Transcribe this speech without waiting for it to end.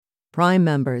Prime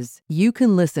members, you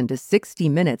can listen to 60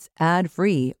 Minutes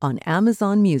ad-free on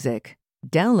Amazon Music.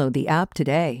 Download the app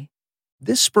today.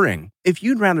 This spring, if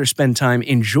you'd rather spend time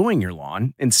enjoying your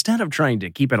lawn instead of trying to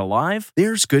keep it alive,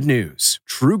 there's good news.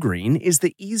 TruGreen is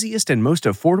the easiest and most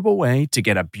affordable way to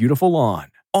get a beautiful lawn.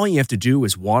 All you have to do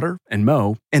is water and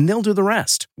mow, and they'll do the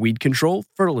rest. Weed control,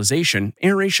 fertilization,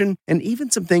 aeration, and even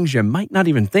some things you might not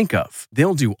even think of.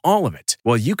 They'll do all of it,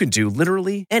 while you can do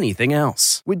literally anything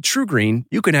else. With TruGreen,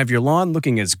 you can have your lawn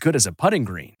looking as good as a putting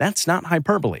green. That's not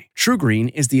hyperbole.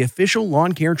 TruGreen is the official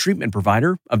lawn care treatment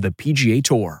provider of the PGA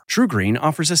Tour. TruGreen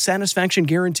offers a satisfaction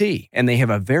guarantee, and they have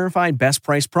a verified best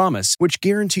price promise, which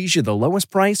guarantees you the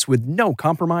lowest price with no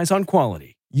compromise on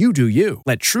quality. You do you.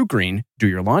 Let TruGreen do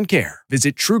your lawn care.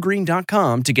 Visit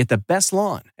TruGreen.com to get the best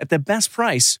lawn at the best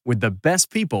price with the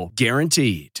best people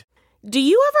guaranteed. Do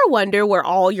you ever wonder where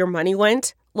all your money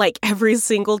went? Like every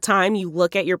single time you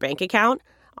look at your bank account?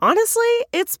 Honestly,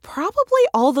 it's probably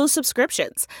all those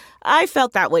subscriptions. I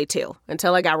felt that way too,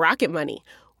 until I got Rocket Money.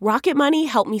 Rocket Money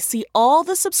helped me see all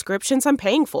the subscriptions I'm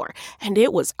paying for, and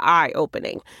it was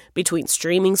eye-opening. Between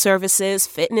streaming services,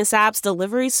 fitness apps,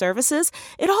 delivery services,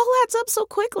 it all adds up so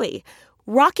quickly.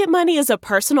 Rocket Money is a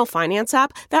personal finance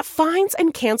app that finds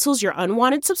and cancels your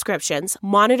unwanted subscriptions,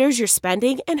 monitors your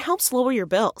spending, and helps lower your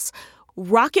bills.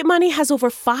 Rocket Money has over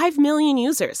 5 million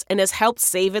users and has helped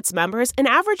save its members an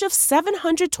average of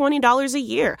 $720 a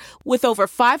year, with over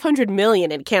 500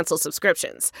 million in canceled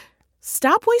subscriptions.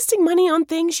 Stop wasting money on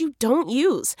things you don't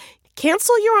use.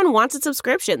 Cancel your unwanted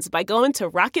subscriptions by going to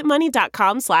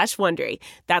rocketmoney.com/Wondery.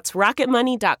 That's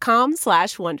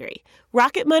rocketmoney.com/Wondery.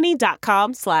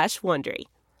 rocketmoney.com/Wondery.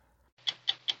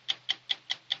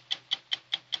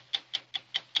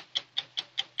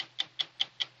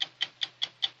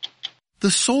 The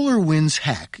SolarWinds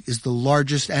hack is the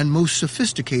largest and most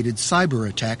sophisticated cyber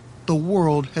attack the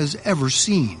world has ever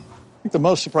seen. The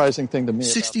most surprising thing to me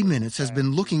 60 Minutes has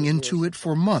been looking into it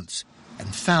for months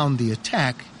and found the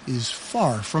attack is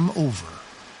far from over.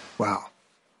 Wow.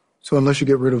 So unless you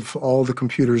get rid of all the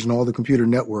computers and all the computer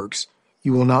networks,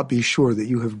 you will not be sure that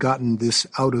you have gotten this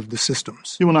out of the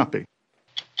systems. You will not be.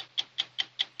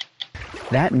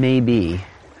 That may be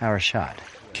our shot.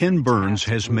 Ken Burns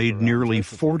has made nearly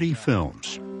 40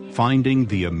 films, finding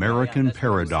the American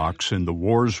paradox in the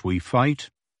wars we fight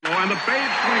and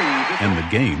the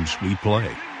games we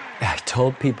play. I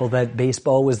told people that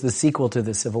baseball was the sequel to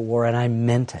the Civil War, and I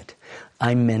meant it.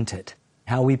 I meant it.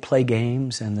 How we play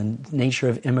games and the nature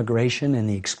of immigration and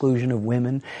the exclusion of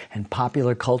women and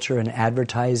popular culture and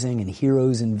advertising and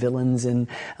heroes and villains in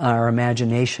our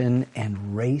imagination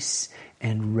and race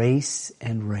and race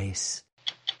and race.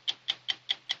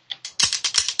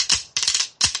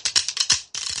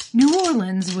 New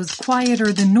Orleans was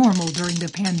quieter than normal during the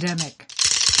pandemic.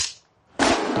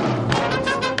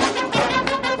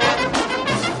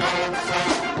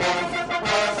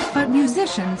 But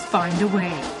musicians find a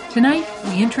way. Tonight,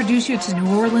 we introduce you to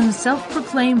New Orleans'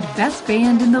 self-proclaimed best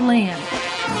band in the land,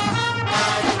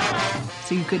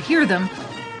 so you could hear them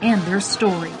and their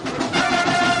story.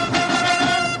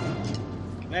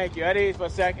 Thank you. At ease for a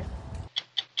second.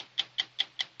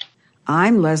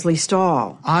 I'm Leslie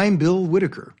Stahl. I'm Bill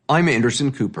Whitaker. I'm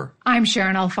Anderson Cooper. I'm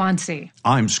Sharon Alfonsi.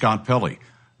 I'm Scott Pelley.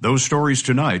 Those stories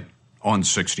tonight on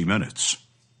 60 Minutes.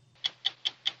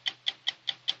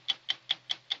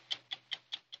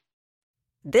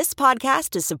 This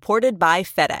podcast is supported by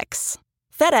FedEx.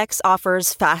 FedEx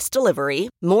offers fast delivery,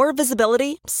 more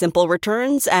visibility, simple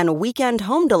returns, and weekend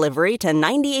home delivery to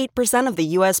 98% of the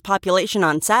U.S. population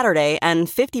on Saturday and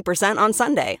 50% on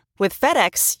Sunday. With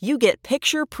FedEx, you get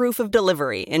picture proof of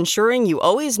delivery, ensuring you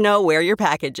always know where your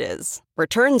package is.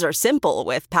 Returns are simple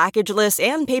with packageless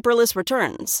and paperless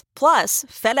returns. Plus,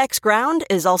 FedEx Ground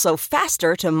is also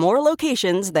faster to more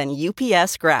locations than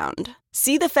UPS Ground.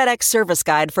 See the FedEx service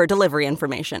guide for delivery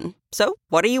information. So,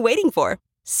 what are you waiting for?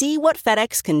 See what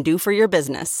FedEx can do for your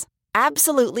business.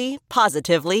 Absolutely,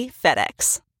 positively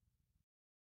FedEx.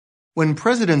 When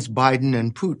Presidents Biden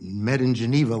and Putin met in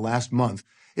Geneva last month,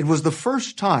 it was the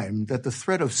first time that the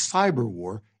threat of cyber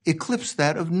war eclipsed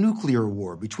that of nuclear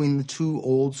war between the two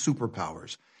old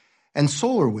superpowers. And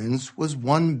SolarWinds was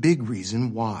one big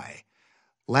reason why.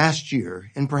 Last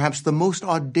year, in perhaps the most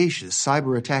audacious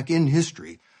cyber attack in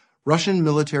history, Russian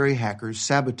military hackers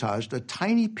sabotaged a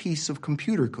tiny piece of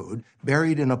computer code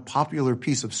buried in a popular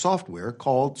piece of software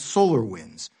called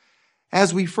SolarWinds.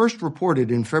 As we first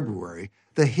reported in February,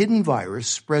 the hidden virus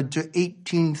spread to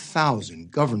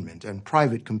 18,000 government and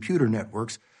private computer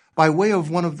networks by way of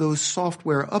one of those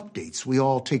software updates we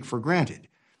all take for granted.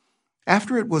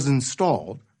 After it was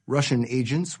installed, Russian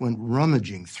agents went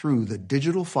rummaging through the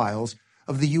digital files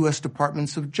of the U.S.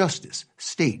 Departments of Justice,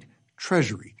 State,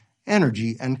 Treasury,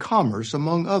 Energy, and Commerce,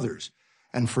 among others.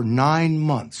 And for 9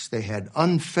 months, they had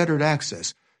unfettered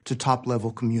access to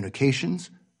top-level communications,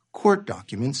 court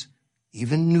documents,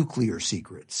 even nuclear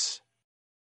secrets.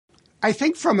 I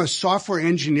think from a software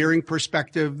engineering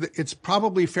perspective, it's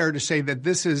probably fair to say that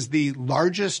this is the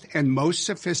largest and most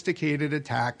sophisticated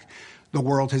attack the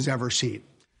world has ever seen.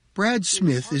 Brad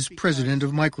Smith is president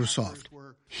of Microsoft.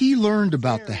 He learned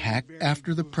about the hack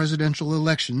after the presidential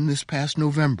election this past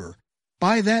November.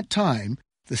 By that time,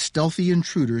 the stealthy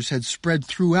intruders had spread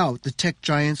throughout the tech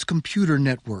giant's computer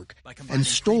network and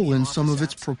stolen some of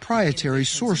its proprietary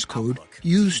source code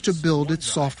used to build its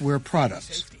software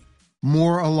products.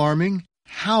 More alarming,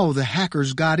 how the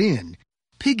hackers got in,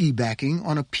 piggybacking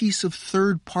on a piece of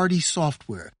third-party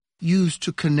software used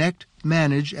to connect,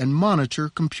 manage, and monitor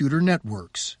computer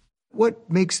networks. What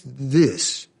makes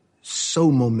this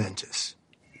so momentous?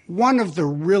 One of the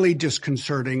really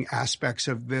disconcerting aspects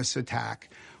of this attack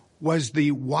was the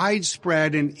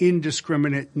widespread and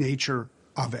indiscriminate nature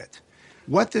of it.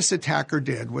 What this attacker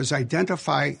did was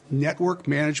identify network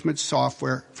management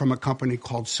software from a company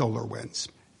called SolarWinds.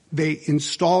 They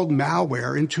installed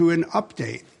malware into an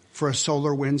update for a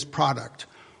SolarWinds product.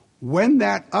 When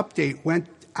that update went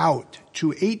out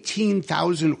to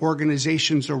 18,000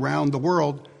 organizations around the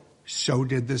world, so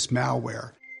did this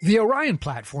malware. The Orion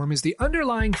platform is the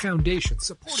underlying foundation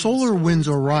supporting SolarWinds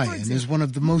Orion is one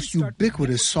of the most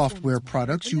ubiquitous software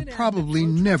products you probably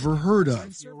never heard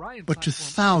of. But to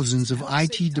thousands of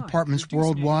IT departments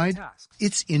worldwide,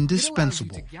 it's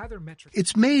indispensable.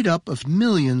 It's made up of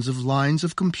millions of lines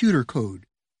of computer code.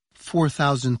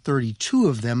 4,032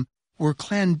 of them were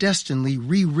clandestinely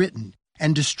rewritten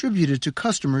and distributed to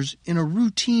customers in a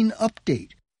routine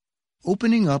update,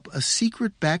 opening up a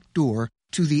secret back door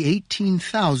to the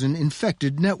 18,000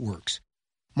 infected networks.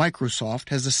 Microsoft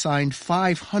has assigned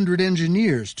 500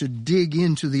 engineers to dig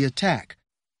into the attack.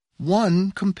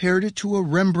 One compared it to a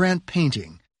Rembrandt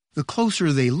painting. The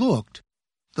closer they looked,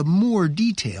 the more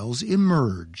details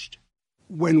emerged.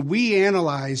 When we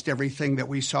analyzed everything that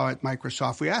we saw at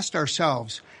Microsoft, we asked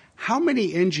ourselves, how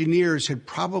many engineers had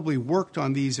probably worked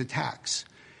on these attacks?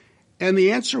 And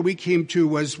the answer we came to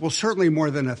was, well, certainly more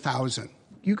than 1,000.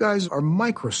 You guys are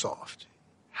Microsoft.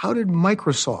 How did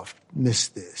Microsoft miss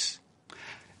this?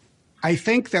 I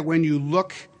think that when you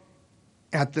look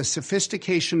at the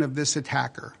sophistication of this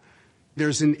attacker,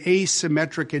 there's an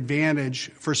asymmetric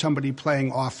advantage for somebody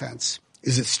playing offense.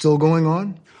 Is it still going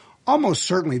on? Almost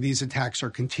certainly these attacks are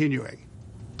continuing.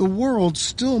 The world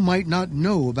still might not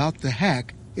know about the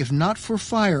hack if not for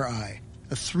FireEye,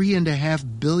 a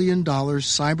 $3.5 billion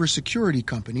cybersecurity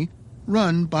company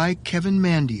run by Kevin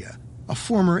Mandia, a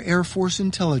former Air Force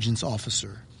intelligence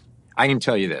officer. I can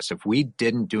tell you this, if we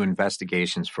didn't do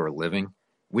investigations for a living,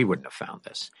 we wouldn't have found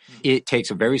this. It takes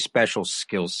a very special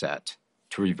skill set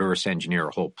to reverse engineer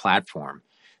a whole platform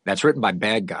that's written by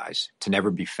bad guys to never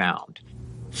be found.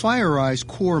 FireEye's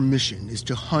core mission is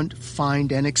to hunt,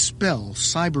 find, and expel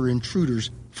cyber intruders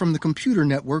from the computer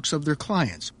networks of their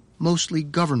clients, mostly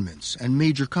governments and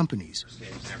major companies.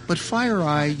 But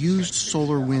FireEye used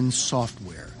SolarWinds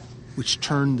software, which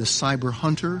turned the cyber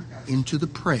hunter into the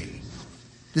prey.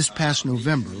 This past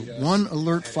November, one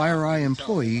alert FireEye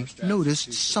employee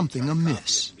noticed something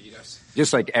amiss.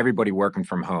 Just like everybody working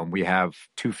from home, we have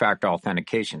two-factor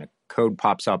authentication. A code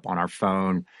pops up on our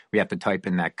phone. We have to type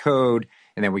in that code,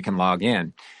 and then we can log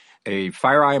in. A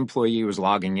FireEye employee was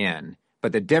logging in,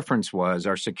 but the difference was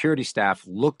our security staff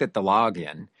looked at the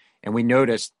login, and we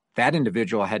noticed that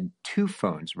individual had 2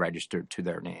 phones registered to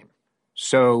their name.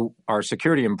 So our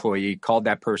security employee called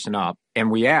that person up, and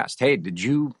we asked, hey, did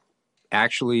you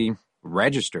actually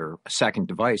register a second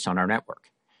device on our network?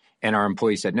 And our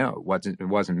employee said, no, it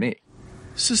wasn't me.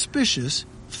 Suspicious,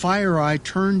 FireEye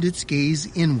turned its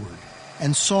gaze inward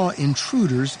and saw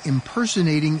intruders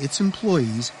impersonating its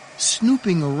employees,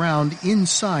 snooping around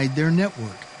inside their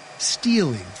network,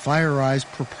 stealing FireEye's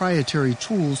proprietary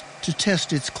tools to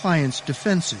test its clients'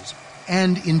 defenses,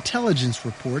 and intelligence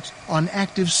reports on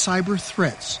active cyber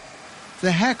threats.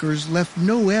 The hackers left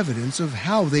no evidence of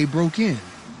how they broke in.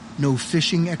 No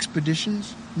phishing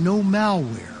expeditions, no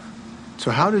malware.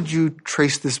 So how did you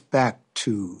trace this back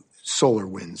to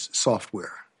SolarWinds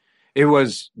software? It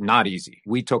was not easy.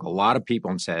 We took a lot of people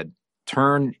and said,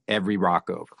 turn every rock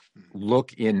over,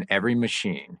 look in every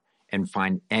machine, and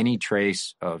find any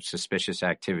trace of suspicious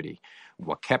activity.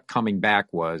 What kept coming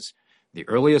back was the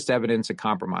earliest evidence of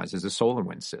compromise is the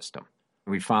SolarWinds system.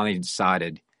 And we finally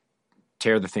decided,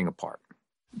 tear the thing apart.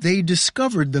 They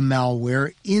discovered the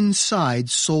malware inside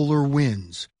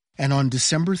SolarWinds, and on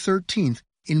December 13th,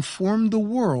 informed the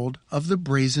world of the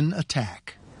brazen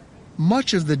attack.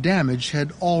 Much of the damage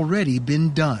had already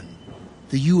been done.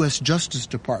 The U.S. Justice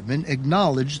Department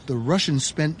acknowledged the Russians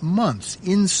spent months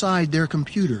inside their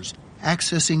computers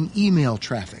accessing email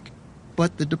traffic,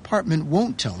 but the department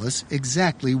won't tell us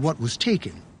exactly what was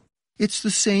taken. It's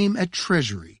the same at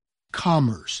Treasury,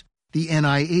 Commerce, the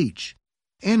NIH,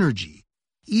 Energy,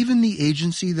 even the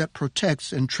agency that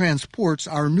protects and transports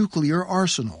our nuclear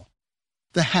arsenal.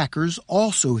 The hackers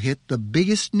also hit the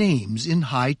biggest names in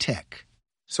high tech.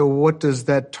 So what does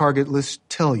that target list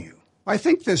tell you? I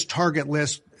think this target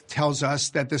list tells us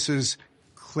that this is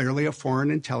clearly a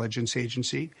foreign intelligence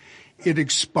agency. It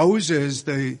exposes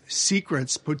the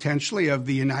secrets potentially of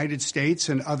the United States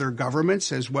and other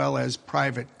governments as well as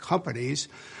private companies.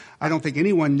 I don't think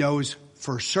anyone knows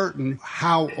for certain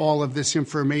how all of this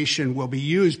information will be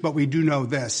used, but we do know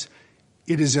this: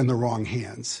 it is in the wrong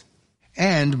hands.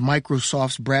 And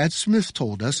Microsoft's Brad Smith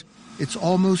told us it's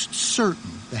almost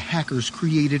certain the hackers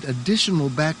created additional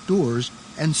backdoors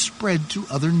and spread to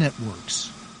other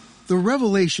networks. The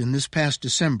revelation this past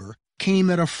December came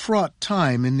at a fraught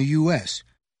time in the U.S.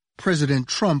 President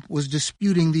Trump was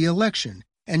disputing the election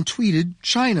and tweeted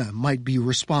China might be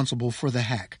responsible for the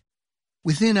hack.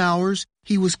 Within hours,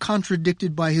 he was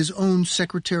contradicted by his own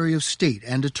Secretary of State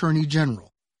and Attorney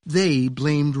General. They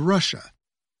blamed Russia.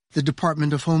 The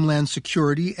Department of Homeland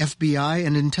Security, FBI,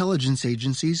 and intelligence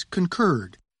agencies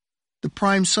concurred. The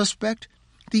prime suspect?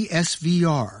 The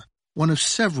SVR, one of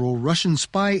several Russian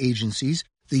spy agencies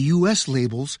the U.S.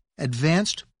 labels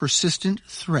Advanced Persistent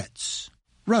Threats.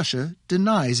 Russia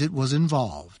denies it was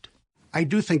involved. I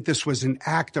do think this was an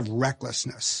act of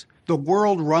recklessness. The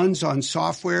world runs on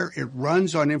software, it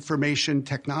runs on information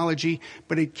technology,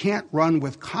 but it can't run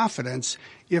with confidence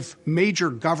if major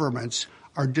governments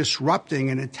are disrupting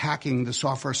and attacking the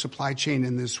software supply chain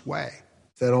in this way.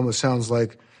 That almost sounds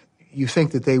like you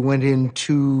think that they went in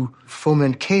to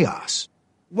foment chaos.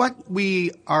 What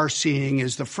we are seeing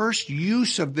is the first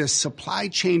use of this supply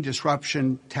chain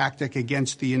disruption tactic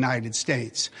against the United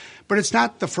States. But it's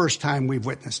not the first time we've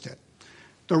witnessed it.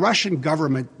 The Russian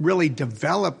government really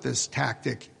developed this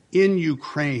tactic in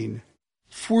Ukraine.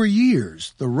 For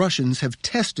years, the Russians have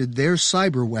tested their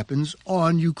cyber weapons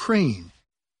on Ukraine.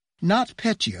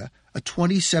 NotPetya, a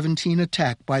 2017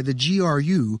 attack by the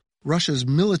GRU, Russia's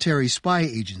military spy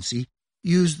agency,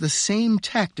 used the same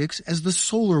tactics as the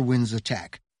SolarWinds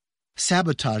attack,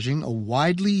 sabotaging a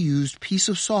widely used piece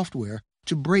of software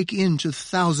to break into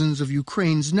thousands of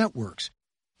Ukraine's networks.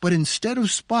 But instead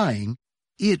of spying,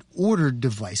 it ordered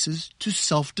devices to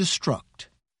self-destruct.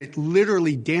 It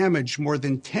literally damaged more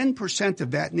than 10%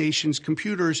 of that nation's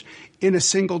computers in a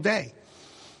single day.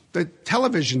 The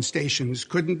television stations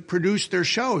couldn't produce their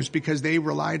shows because they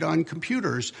relied on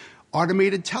computers.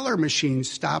 Automated teller machines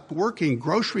stopped working.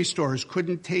 Grocery stores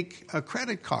couldn't take a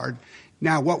credit card.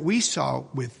 Now, what we saw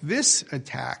with this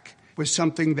attack was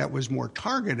something that was more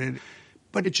targeted,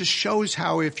 but it just shows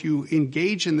how if you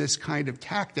engage in this kind of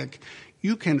tactic,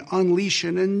 you can unleash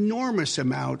an enormous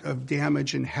amount of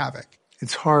damage and havoc.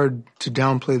 It's hard to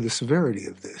downplay the severity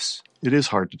of this. It is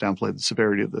hard to downplay the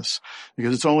severity of this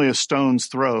because it's only a stone's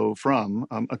throw from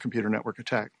a computer network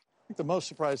attack. I think the most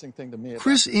surprising thing to me...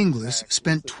 Chris Inglis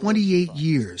spent 28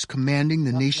 years commanding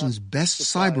the nation's best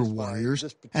cyber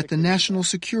warriors at the National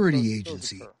Security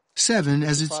Agency, 7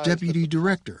 as its deputy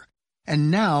director, and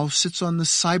now sits on the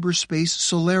Cyberspace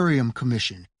Solarium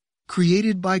Commission,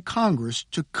 created by Congress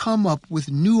to come up with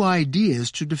new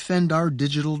ideas to defend our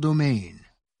digital domain.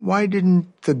 Why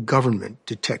didn't the government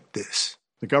detect this?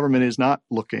 The government is not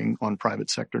looking on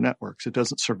private sector networks. It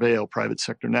doesn't surveil private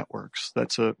sector networks.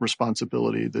 That's a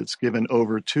responsibility that's given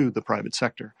over to the private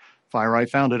sector. FireEye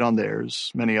found it on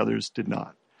theirs. Many others did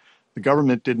not. The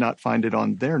government did not find it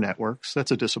on their networks.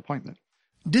 That's a disappointment.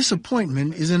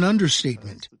 Disappointment is an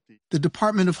understatement. The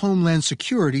Department of Homeland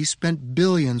Security spent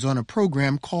billions on a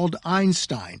program called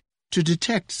Einstein to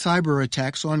detect cyber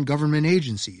attacks on government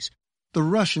agencies. The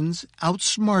Russians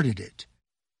outsmarted it.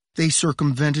 They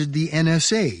circumvented the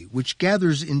NSA, which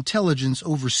gathers intelligence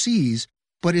overseas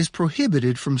but is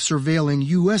prohibited from surveilling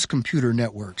U.S. computer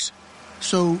networks.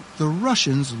 So the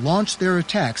Russians launched their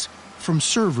attacks from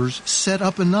servers set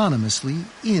up anonymously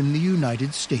in the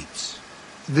United States.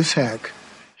 This hack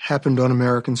happened on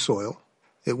American soil.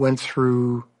 It went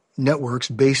through networks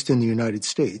based in the United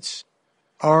States.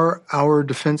 Are our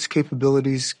defense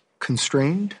capabilities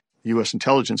constrained? The U.S.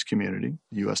 intelligence community,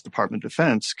 the U.S. Department of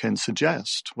Defense, can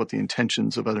suggest what the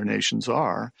intentions of other nations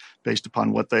are based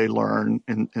upon what they learn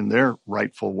in their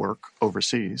rightful work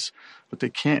overseas, but they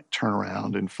can't turn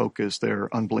around and focus their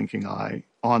unblinking eye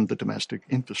on the domestic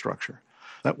infrastructure.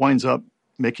 That winds up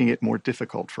making it more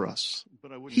difficult for us.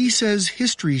 He says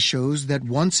history shows that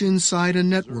once inside a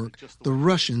network, the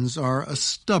Russians are a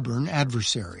stubborn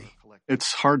adversary.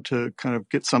 It's hard to kind of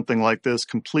get something like this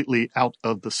completely out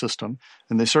of the system,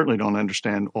 and they certainly don't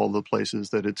understand all the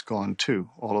places that it's gone to,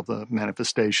 all of the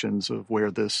manifestations of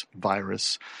where this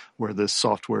virus, where this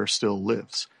software still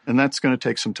lives. And that's going to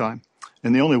take some time.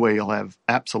 And the only way you'll have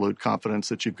absolute confidence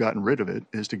that you've gotten rid of it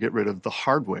is to get rid of the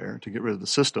hardware, to get rid of the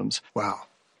systems. Wow.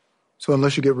 So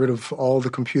unless you get rid of all the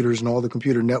computers and all the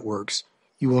computer networks,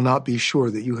 you will not be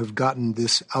sure that you have gotten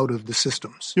this out of the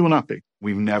systems. You will not be.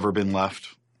 We've never been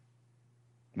left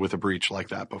with a breach like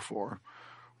that before,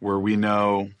 where we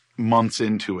know months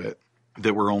into it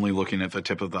that we're only looking at the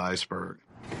tip of the iceberg.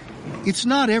 It's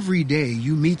not every day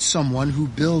you meet someone who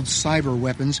builds cyber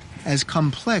weapons as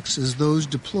complex as those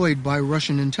deployed by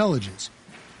Russian intelligence.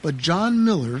 But John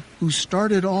Miller, who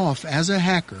started off as a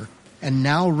hacker and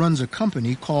now runs a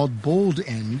company called Bold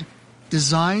End,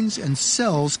 designs and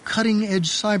sells cutting-edge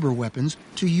cyber weapons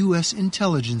to U.S.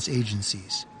 intelligence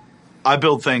agencies. I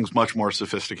build things much more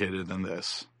sophisticated than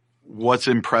this. What's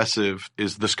impressive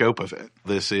is the scope of it.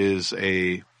 This is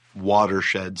a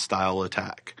watershed-style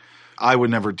attack. I would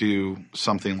never do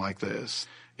something like this.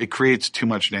 It creates too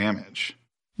much damage.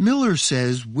 Miller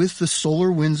says with the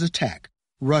SolarWinds attack,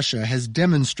 Russia has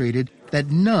demonstrated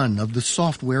that none of the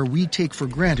software we take for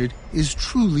granted is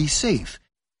truly safe,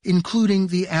 including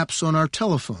the apps on our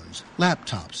telephones,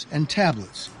 laptops, and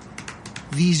tablets.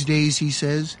 These days, he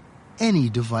says, any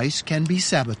device can be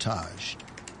sabotaged.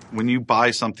 When you buy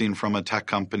something from a tech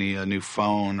company, a new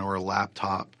phone or a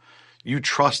laptop, you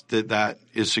trust that that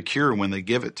is secure when they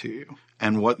give it to you.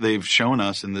 And what they've shown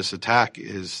us in this attack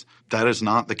is that is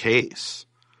not the case.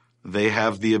 They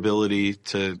have the ability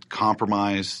to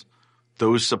compromise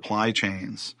those supply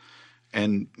chains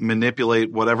and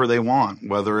manipulate whatever they want,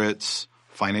 whether it's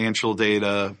financial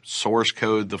data, source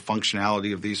code, the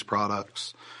functionality of these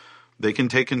products. They can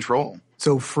take control.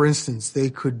 So, for instance,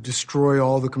 they could destroy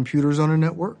all the computers on a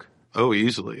network? Oh,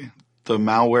 easily. The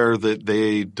malware that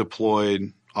they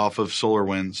deployed off of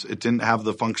SolarWinds, it didn't have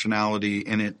the functionality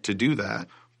in it to do that.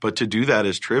 But to do that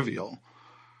is trivial.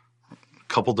 A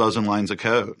couple dozen lines of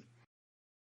code.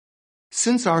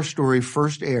 Since our story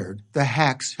first aired, the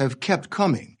hacks have kept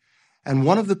coming. And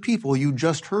one of the people you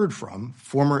just heard from,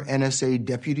 former NSA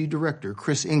Deputy Director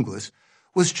Chris Inglis,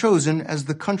 was chosen as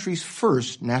the country's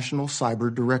first national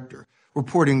cyber director,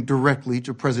 reporting directly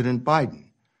to President Biden.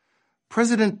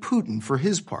 President Putin, for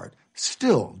his part,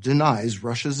 still denies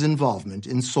Russia's involvement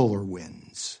in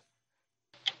SolarWinds.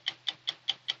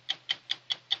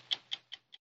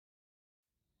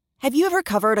 Have you ever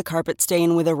covered a carpet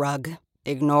stain with a rug?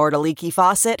 Ignored a leaky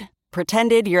faucet?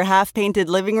 Pretended your half-painted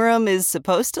living room is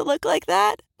supposed to look like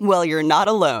that? Well, you're not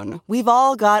alone. We've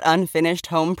all got unfinished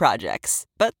home projects.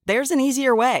 But there's an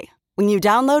easier way. When you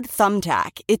download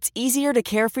Thumbtack, it's easier to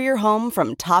care for your home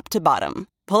from top to bottom.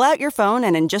 Pull out your phone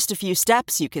and in just a few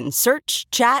steps, you can search,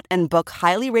 chat, and book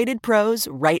highly rated pros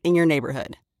right in your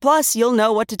neighborhood. Plus, you'll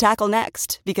know what to tackle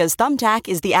next, because Thumbtack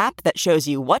is the app that shows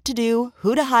you what to do,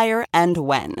 who to hire, and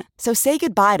when. So say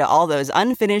goodbye to all those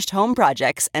unfinished home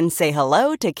projects and say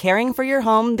hello to caring for your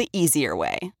home the easier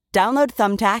way. Download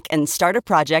Thumbtack and start a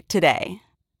project today.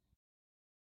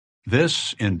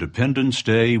 This Independence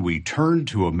Day, we turn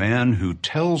to a man who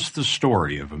tells the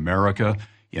story of America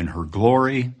in her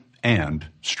glory and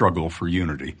struggle for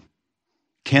unity.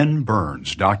 Ken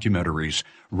Burns documentaries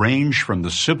range from the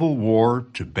Civil War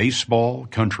to baseball,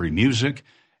 country music,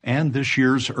 and this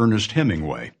year's Ernest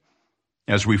Hemingway.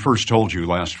 As we first told you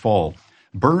last fall,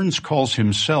 Burns calls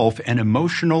himself an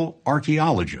emotional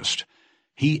archaeologist.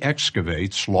 He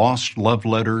excavates lost love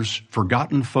letters,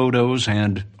 forgotten photos,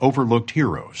 and overlooked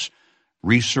heroes.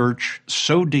 Research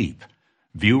so deep,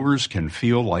 viewers can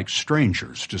feel like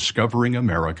strangers discovering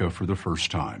America for the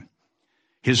first time.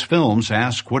 His films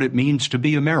ask what it means to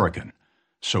be American.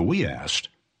 So we asked,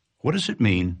 what does it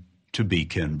mean to be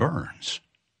Ken Burns?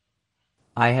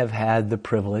 I have had the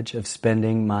privilege of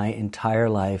spending my entire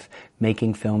life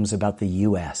making films about the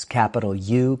U.S., capital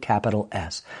U, capital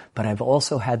S. But I've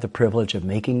also had the privilege of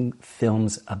making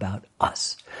films about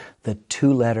us, the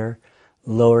two-letter,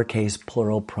 lowercase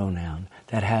plural pronoun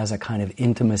that has a kind of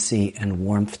intimacy and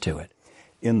warmth to it.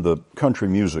 In the country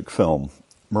music film,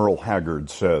 Merle Haggard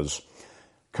says,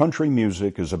 country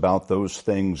music is about those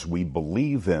things we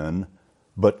believe in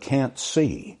but can't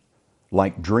see,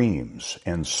 like dreams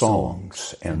and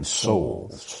songs and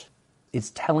souls.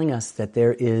 It's telling us that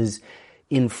there is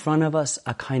in front of us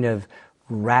a kind of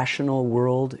rational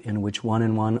world in which 1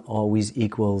 and 1 always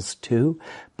equals 2,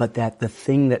 but that the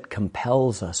thing that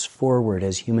compels us forward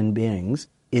as human beings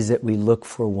is that we look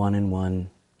for 1 and 1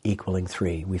 equaling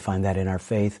 3. We find that in our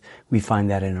faith, we find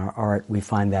that in our art, we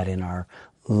find that in our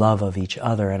love of each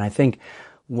other. And I think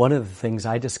one of the things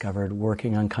I discovered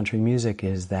working on country music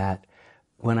is that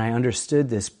when I understood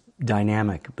this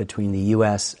dynamic between the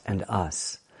U.S. and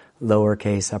us,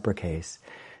 lowercase, uppercase,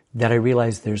 that I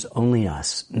realized there's only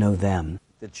us, no them.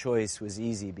 The choice was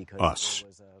easy because us,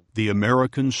 the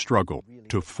American struggle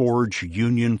to forge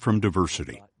union from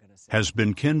diversity, has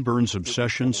been Ken Burns'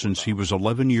 obsession since he was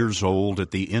 11 years old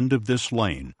at the end of this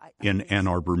lane in Ann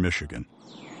Arbor, Michigan.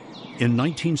 In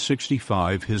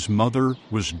 1965, his mother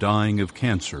was dying of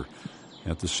cancer.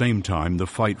 At the same time, the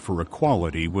fight for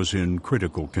equality was in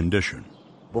critical condition.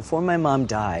 Before my mom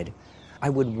died, I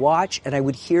would watch and I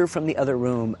would hear from the other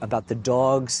room about the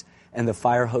dogs and the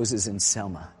fire hoses in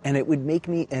Selma. And it would make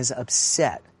me as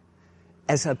upset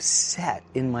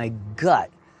in my gut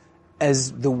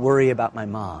as the worry about my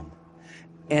mom.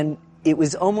 And it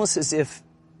was almost as if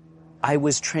I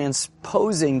was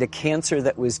transposing the cancer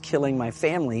that was killing my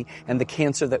family and the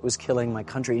cancer that was killing my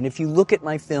country. And if you look at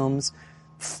my films,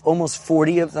 almost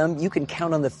 40 of them, you can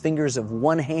count on the fingers of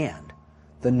one hand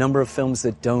the number of films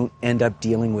that don't end up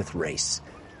dealing with race.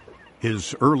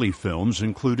 His early films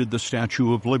included the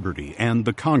Statue of Liberty and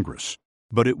the Congress,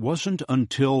 but it wasn't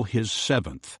until his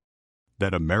 7th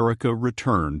that America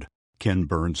returned Ken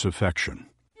Burns' affection.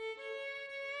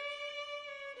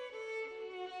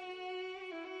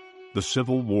 The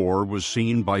Civil War was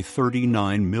seen by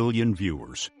 39 million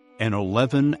viewers, an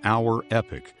 11-hour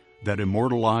epic that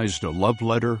immortalized a love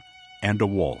letter and a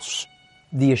waltz.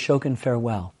 The Ashokan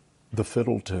Farewell. The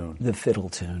fiddle tune. The fiddle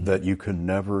tune. That you can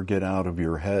never get out of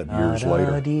your head years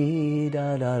later.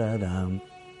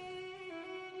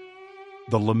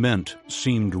 The lament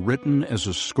seemed written as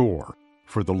a score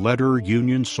for the letter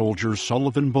Union soldier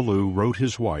Sullivan Ballou wrote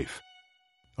his wife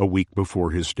a week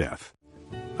before his death.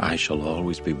 I shall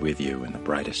always be with you in the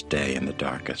brightest day and the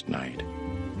darkest night.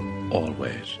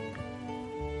 Always.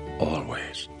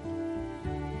 Always.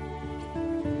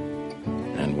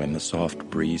 And when the soft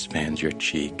breeze fans your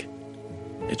cheek,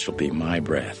 it shall be my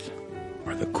breath,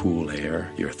 or the cool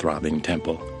air your throbbing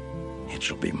temple. It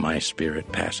shall be my spirit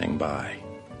passing by.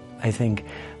 I think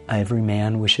every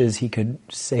man wishes he could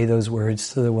say those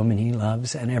words to the woman he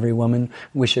loves, and every woman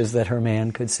wishes that her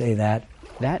man could say that.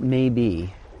 That may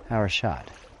be our shot.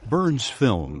 Burns'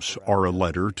 films are a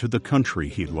letter to the country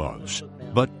he loves,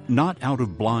 but not out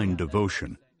of blind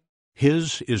devotion.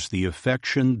 His is the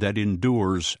affection that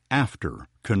endures after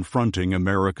confronting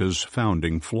America's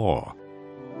founding flaw.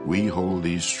 We hold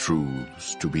these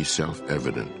truths to be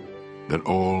self-evident, that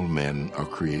all men are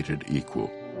created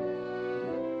equal.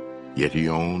 Yet he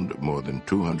owned more than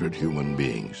 200 human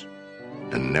beings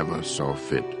and never saw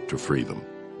fit to free them.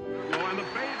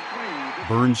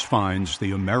 Burns finds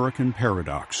the American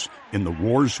paradox in the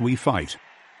wars we fight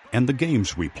and the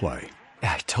games we play.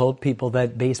 I told people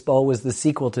that baseball was the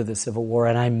sequel to the Civil War,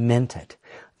 and I meant it.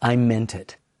 I meant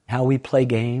it. How we play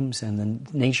games and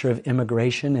the nature of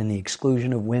immigration and the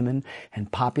exclusion of women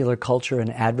and popular culture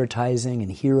and advertising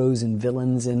and heroes and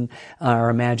villains in our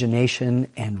imagination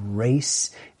and race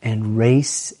and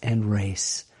race and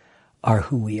race are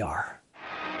who we are.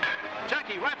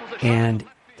 And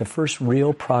the first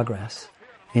real progress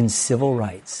in civil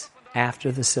rights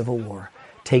after the Civil War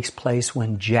takes place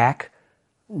when Jack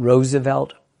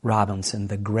Roosevelt Robinson,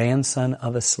 the grandson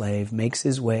of a slave, makes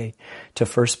his way to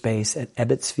first base at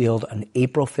Ebbets Field on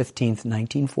April 15th,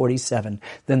 1947.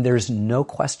 Then there's no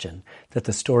question that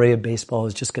the story of baseball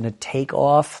is just going to take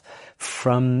off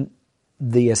from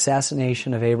the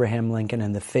assassination of Abraham Lincoln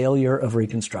and the failure of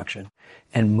Reconstruction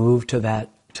and move to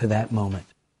that moment.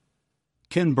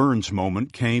 Ken Burns'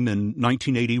 moment came in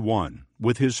 1981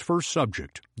 with his first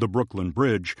subject, the Brooklyn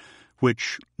Bridge,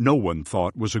 which no one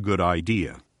thought was a good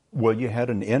idea. Well, you had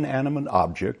an inanimate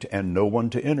object and no one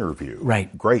to interview.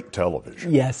 Right. Great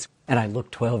television. Yes. And I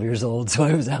looked 12 years old, so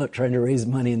I was out trying to raise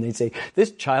money, and they'd say,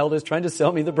 "This child is trying to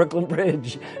sell me the Brooklyn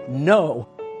Bridge." No.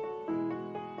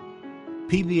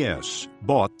 PBS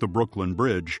bought the Brooklyn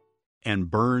Bridge, and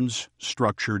Burns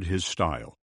structured his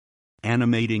style,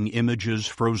 animating images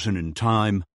frozen in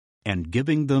time and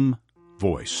giving them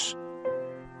voice.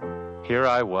 Here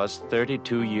I was,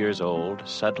 32 years old,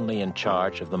 suddenly in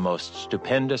charge of the most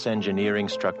stupendous engineering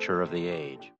structure of the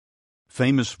age.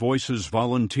 Famous voices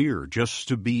volunteer just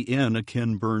to be in a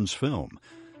Ken Burns film.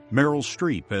 Meryl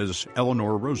Streep as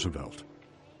Eleanor Roosevelt.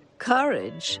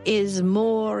 Courage is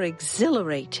more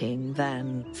exhilarating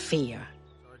than fear.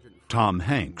 Tom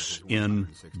Hanks in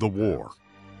The War.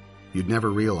 You'd never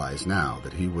realize now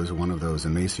that he was one of those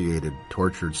emaciated,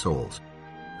 tortured souls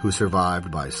who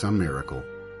survived by some miracle,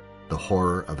 the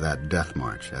horror of that death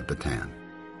march at Bataan.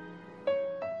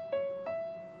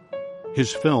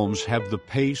 His films have the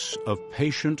pace of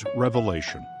patient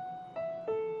revelation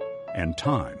and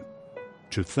time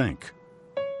to think.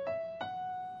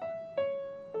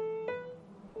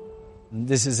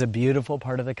 This is a beautiful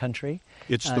part of the country.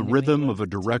 It's the rhythm of a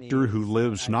director who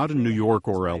lives not in New York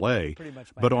or L.A.,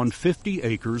 but on 50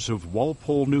 acres of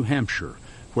Walpole, New Hampshire,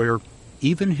 where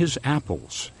even his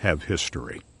apples have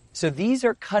history. So these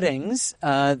are cuttings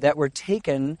that were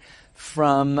taken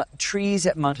from trees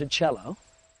at Monticello.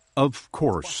 Of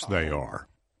course they are.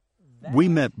 We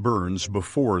met Burns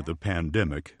before the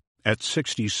pandemic. At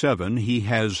 67, he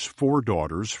has 4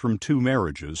 daughters from 2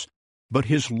 marriages, but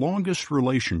his longest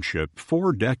relationship,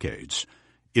 4 decades,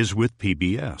 is with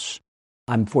PBS.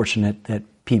 I'm fortunate that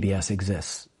PBS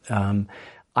exists.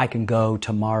 I can go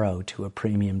tomorrow to a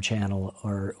premium channel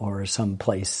or some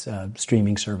place,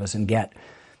 streaming service, and get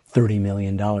 $30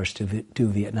 million to do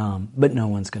Vietnam, but no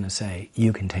one's going to say,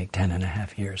 you can take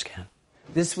 10.5 years, Ken.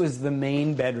 This was the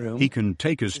main bedroom. He can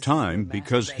take his time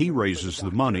because he raises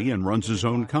the money and runs his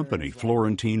own company,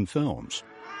 Florentine Films.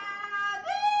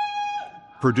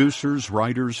 Producers,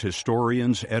 writers,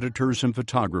 historians, editors, and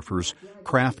photographers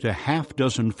craft a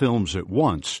half-dozen films at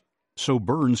once, so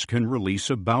Burns can release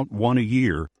about 1 a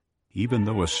year, even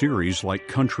though a series like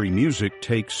Country Music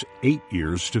takes 8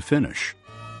 years to finish.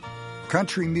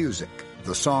 Country music,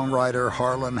 the songwriter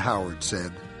Harlan Howard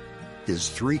said, is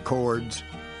 3 chords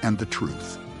and the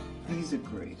truth. These are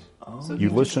great. You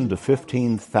listened to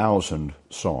 15,000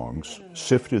 songs,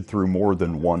 sifted through more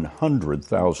than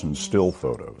 100,000 still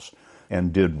photos,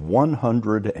 and did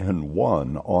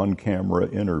 101 on-camera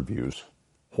interviews.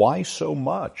 Why so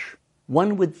much?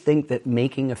 One would think that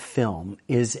making a film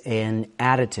is an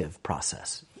additive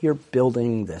process. You're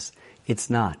building this. It's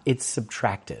not. It's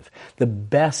subtractive. The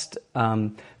best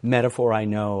metaphor I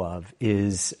know of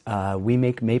is we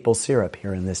make maple syrup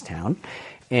here in this town,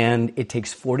 and it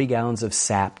takes 40 gallons of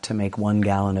sap to make 1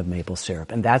 gallon of maple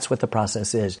syrup, and that's what the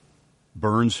process is.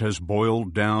 Burns has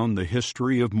boiled down the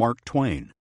history of Mark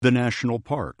Twain, the national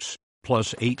parks,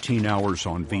 plus 18 hours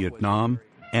on Vietnam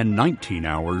and 19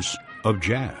 hours of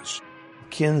jazz.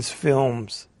 Ken's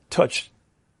films touched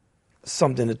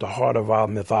something at the heart of our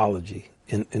mythology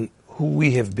and who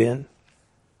we have been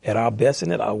at our best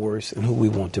and at our worst and who we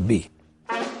want to be.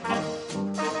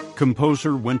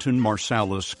 Composer Wynton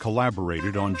Marsalis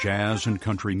collaborated on jazz and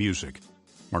country music.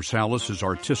 Marsalis is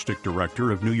artistic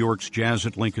director of New York's Jazz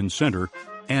at Lincoln Center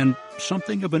and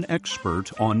something of an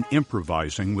expert on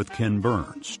improvising with Ken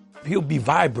Burns. He'll be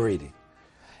vibrating,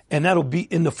 and that'll be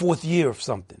in the 4th year of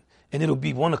something. And it'll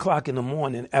be 1 o'clock in the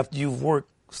morning after you've worked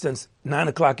since 9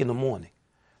 o'clock in the morning.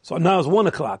 So now it's 1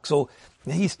 o'clock. So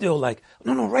he's still like,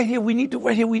 no, right here we need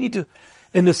to.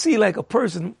 And to see like a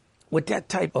person with that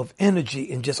type of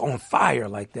energy and just on fire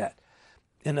like that.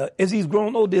 And as he's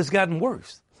grown older, it's gotten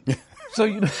worse. So,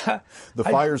 you know, the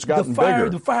fire's gotten bigger.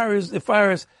 The fire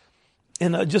is,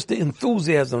 and just the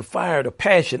enthusiasm, fire, the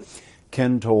passion.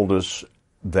 Ken told us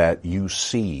that you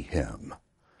see him.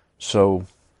 So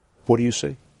what do you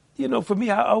see? You know, for me,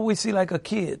 I always see like a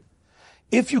kid.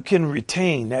 If you can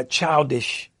retain that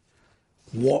childish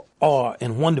awe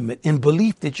and wonderment and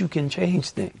belief that you can change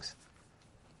things,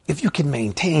 if you can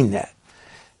maintain that,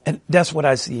 and that's what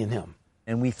I see in him.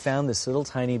 And we found this little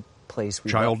tiny place.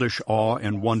 Childish awe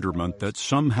and wonderment that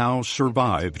somehow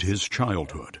survived his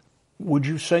childhood. Would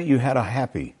you say you had a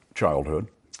happy childhood?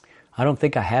 I don't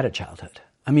think I had a childhood.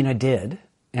 I mean, I did,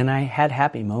 and I had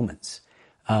happy moments.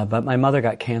 But my mother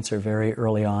got cancer very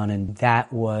early on, and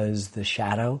that was the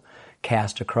shadow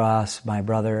cast across my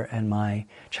brother and my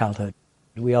childhood.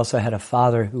 We also had a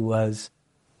father who was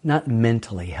not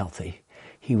mentally healthy.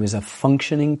 He was a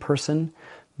functioning person,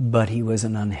 but he was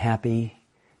an unhappy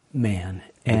man.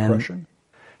 Depression?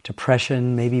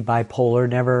 Depression, maybe bipolar,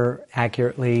 never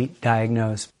accurately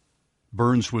diagnosed.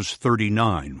 Burns was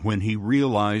 39 when he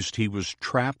realized he was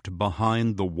trapped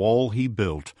behind the wall he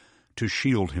built to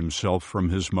shield himself from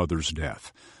his mother's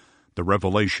death. The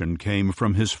revelation came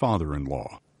from his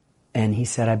father-in-law. And he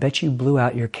said, I bet you blew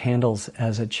out your candles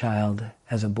as a child,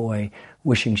 as a boy,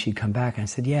 wishing she'd come back. And I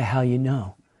said, yeah, how you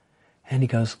know? And he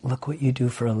goes, look what you do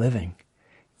for a living.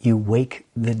 You wake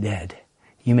the dead.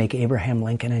 You make Abraham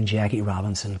Lincoln and Jackie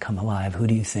Robinson come alive. Who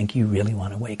do you think you really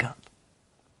want to wake up?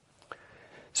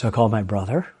 So I called my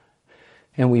brother,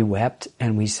 and we wept,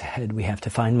 and we said, we have to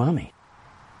find Mommy.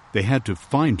 They had to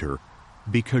find her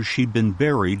because she'd been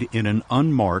buried in an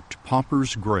unmarked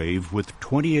pauper's grave with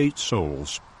 28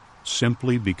 souls,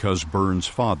 simply because Burns'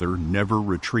 father never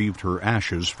retrieved her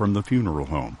ashes from the funeral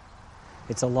home.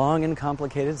 It's a long and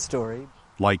complicated story.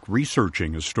 Like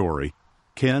researching a story,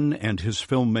 Ken and his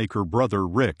filmmaker brother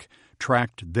Rick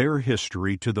tracked their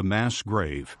history to the mass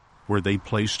grave where they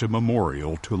placed a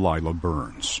memorial to Lila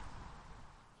Burns.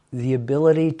 The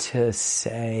ability to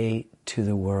say to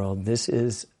the world, this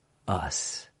is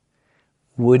us,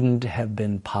 wouldn't have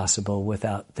been possible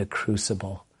without the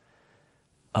crucible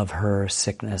of her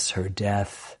sickness, her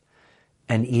death,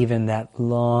 and even that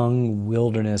long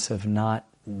wilderness of not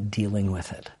dealing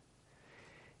with it.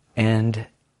 And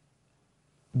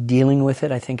dealing with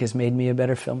it, I think, has made me a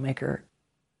better filmmaker.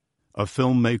 A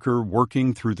filmmaker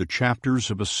working through the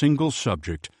chapters of a single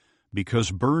subject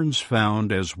because Burns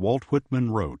found, as Walt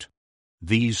Whitman wrote,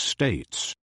 these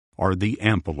states are the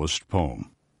amplest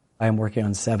poem. I'm working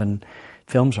on 7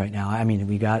 films right now. I mean,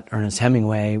 we got Ernest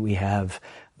Hemingway, we have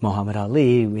Muhammad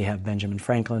Ali, we have Benjamin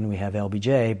Franklin, we have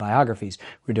LBJ, biographies.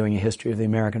 We're doing a history of the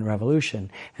American Revolution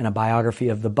and a biography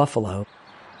of the Buffalo.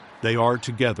 They are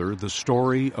together the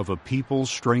story of a people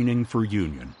straining for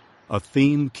union, a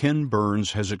theme Ken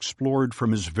Burns has explored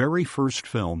from his very first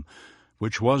film,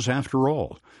 which was, after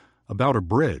all, about a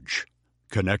bridge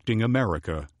connecting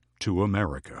America to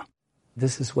America.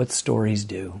 This is what stories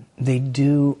do. They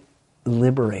do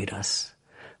liberate us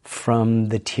from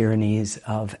the tyrannies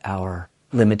of our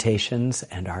limitations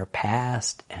and our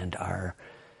past and our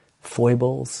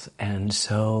foibles. And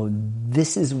so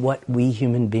this is what we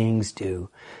human beings do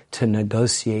to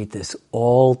negotiate this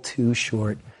all too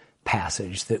short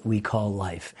passage that we call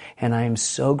life. And I am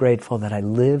so grateful that I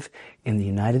live in the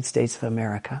United States of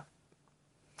America.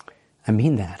 I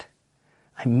mean that.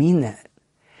 I mean that.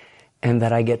 And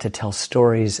that I get to tell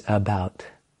stories about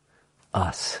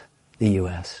us, the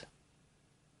U.S.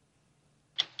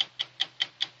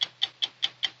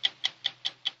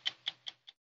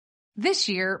 This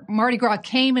year, Mardi Gras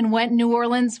came and went in New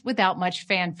Orleans without much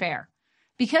fanfare.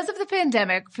 Because of the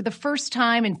pandemic, for the first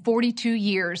time in 42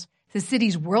 years, the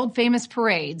city's world-famous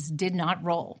parades did not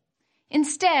roll.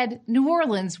 Instead, New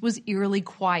Orleans was eerily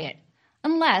quiet,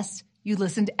 unless you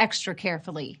listened extra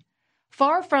carefully.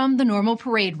 Far from the normal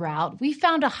parade route, we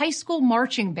found a high school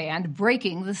marching band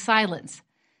breaking the silence.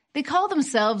 They call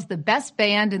themselves the best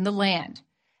band in the land.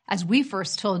 As we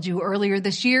first told you earlier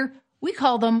this year, we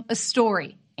call them a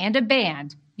story and a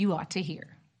band you ought to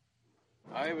hear.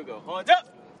 All right, here we go. Horns up.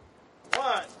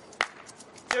 1,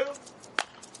 2,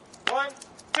 1,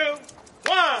 2,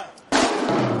 1.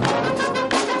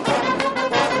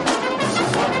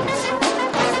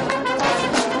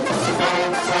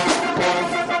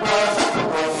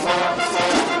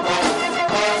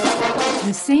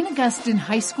 The St. Augustine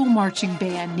High School Marching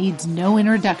Band needs no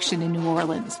introduction in New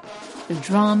Orleans. The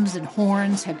drums and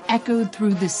horns have echoed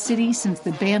through the city since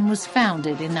the band was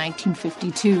founded in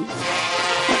 1952.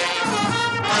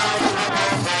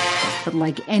 But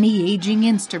like any aging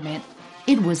instrument,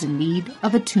 it was in need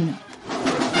of a tune-up.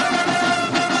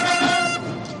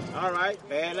 All right,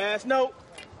 bad last note.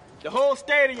 The whole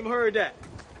stadium heard that.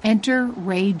 Enter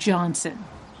Ray Johnson.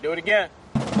 Do it again.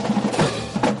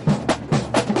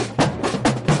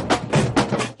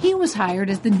 He was hired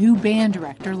as the new band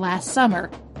director last summer,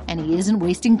 and he isn't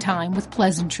wasting time with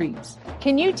pleasantries.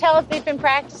 Can you tell if they've been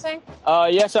practicing?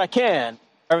 Yes, I can.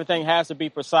 Everything has to be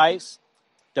precise.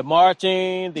 The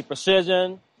marching, the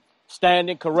precision,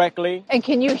 standing correctly. And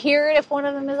can you hear it if one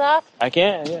of them is off? I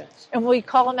can, yes. And will you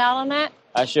call them out on that?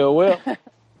 I sure will.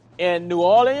 In New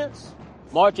Orleans,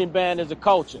 marching band is a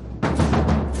culture.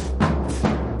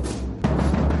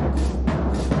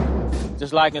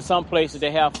 Just like in some places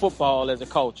they have football as a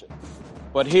culture.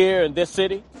 But here in this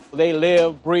city, they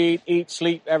live, breathe, eat,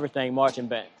 sleep, everything marching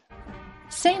band.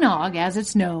 St. Aug, as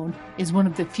it's known, is one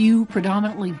of the few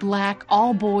predominantly black,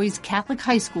 all-boys Catholic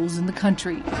high schools in the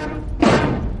country.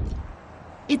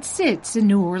 It sits in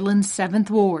New Orleans' 7th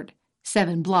Ward,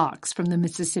 7 blocks from the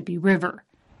Mississippi River,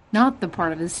 not the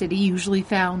part of the city usually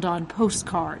found on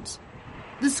postcards.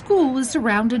 The school is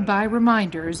surrounded by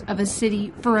reminders of a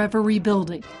city forever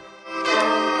rebuilding.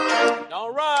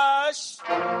 Don't rush!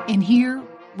 And here,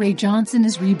 Ray Johnson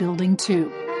is rebuilding too.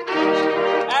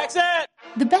 Exit!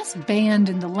 The best band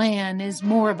in the land is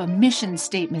more of a mission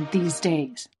statement these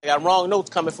days. I got wrong notes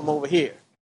coming from over here.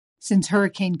 Since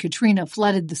Hurricane Katrina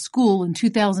flooded the school in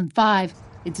 2005,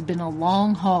 it's been a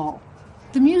long haul.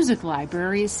 The music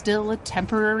library is still a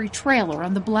temporary trailer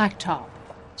on the blacktop.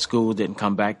 School didn't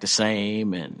come back the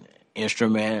same, and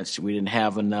instruments, we didn't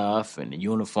have enough, and the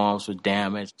uniforms were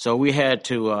damaged. So we had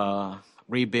to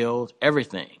rebuild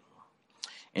everything.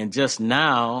 And just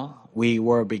now, we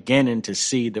were beginning to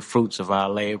see the fruits of our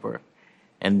labor.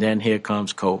 And then here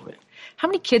comes COVID. How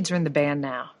many kids are in the band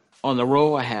now? On the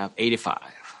roll, I have 85.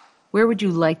 Where would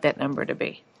you like that number to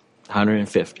be?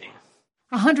 150.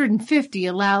 150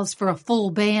 allows for a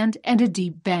full band and a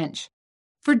deep bench.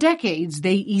 For decades,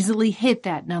 they easily hit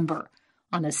that number.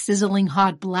 On a sizzling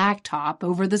hot blacktop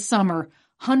over the summer,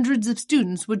 hundreds of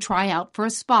students would try out for a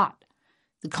spot.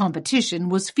 The competition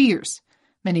was fierce.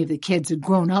 Many of the kids had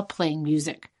grown up playing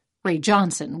music. Ray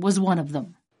Johnson was one of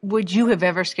them. Would you have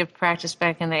ever skipped practice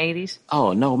back in the 80s?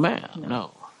 Oh, no, ma'am.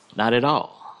 No, not at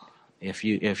all. If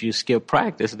you skip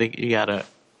practice, you got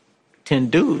 10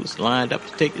 dudes lined up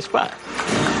to take the spot.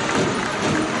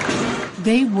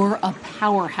 They were a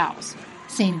powerhouse.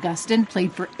 St. Augustine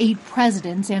played for 8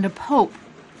 presidents and a pope.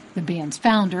 The band's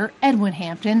founder, Edwin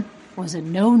Hampton, was a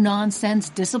no-nonsense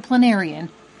disciplinarian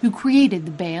who created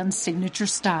the band's signature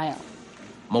style.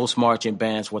 Most marching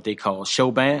bands, what they call show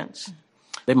bands,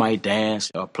 they might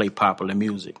dance or play popular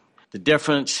music. The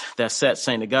difference that set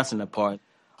St. Augustine apart,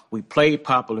 we played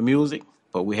popular music,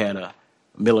 but we had a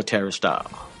military style.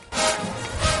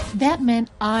 That meant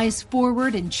eyes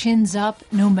forward and chins up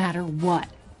no matter what.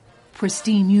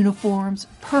 Pristine uniforms,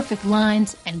 perfect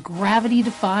lines, and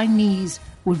gravity-defying knees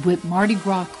would whip Mardi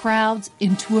Gras crowds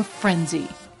into a frenzy.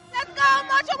 Let's go,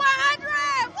 March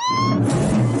 100! Woo!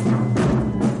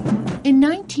 In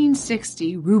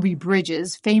 1960, Ruby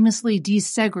Bridges famously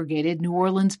desegregated New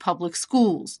Orleans public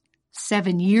schools.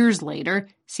 7 years later,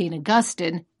 St.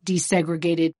 Augustine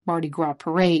desegregated Mardi Gras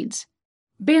parades.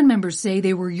 Band members say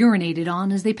they were urinated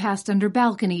on as they passed under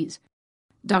balconies.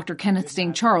 Dr. Kenneth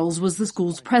St. Charles was the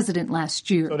school's president last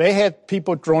year. So they had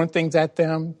people throwing things at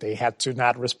them. They had to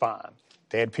not respond.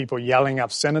 They had people yelling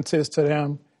obscenities to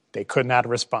them. They could not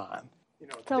respond.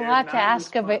 It's a lot to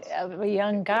ask of a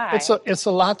young guy. It's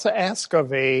a lot to ask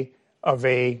of a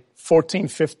 14,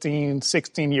 15,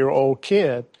 16-year-old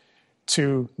kid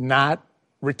to not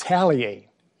retaliate.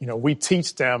 We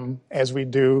teach them, as we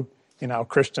do in our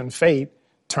Christian faith,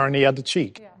 turn the other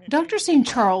cheek. Dr. St.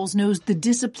 Charles knows the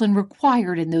discipline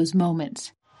required in those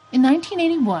moments. In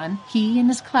 1981, he and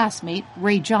his classmate,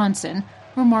 Ray Johnson,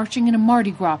 were marching in a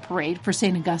Mardi Gras parade for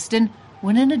St. Augustine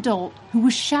when an adult who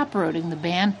was chaperoning the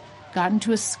band got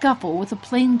into a scuffle with a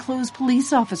plainclothes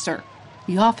police officer.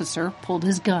 The officer pulled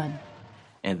his gun.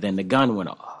 And then the gun went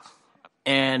off.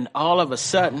 And all of a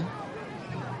sudden,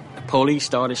 the police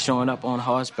started showing up on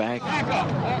horseback.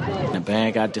 The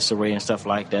band got disarray and stuff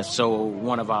like that. So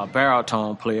one of our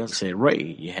baritone players said,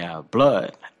 "Ray, you have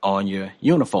blood on your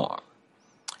uniform."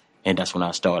 And that's when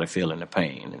I started feeling the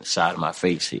pain inside of my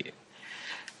face here.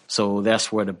 So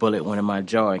that's where the bullet went in my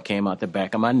jaw and came out the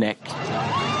back of my neck.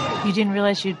 You didn't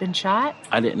realize you'd been shot?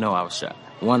 I didn't know I was shot.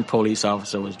 One police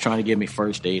officer was trying to give me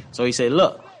first aid. So he said,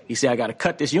 "Look," he said, "I got to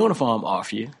cut this uniform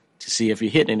off you to see if you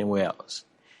hit anywhere else."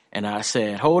 And I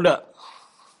said, "Hold up."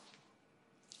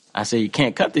 I said, "You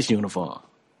can't cut this uniform."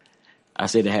 I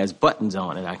said, "It has buttons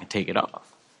on it. I can take it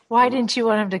off." Why didn't you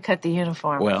want him to cut the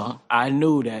uniform? Well, I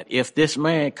knew that if this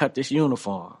man cut this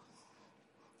uniform,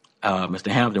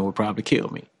 Mr. Hampton would probably kill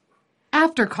me.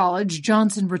 After college,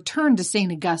 Johnson returned to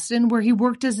St. Augustine, where he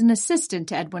worked as an assistant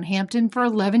to Edwin Hampton for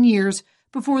 11 years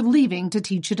before leaving to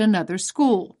teach at another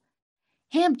school.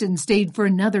 Hampton stayed for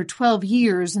another 12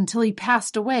 years until he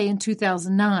passed away in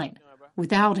 2009.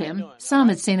 Without him, some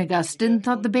at St. Augustine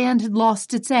thought the band had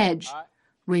lost its edge.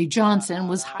 Ray Johnson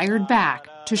was hired back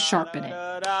to sharpen it.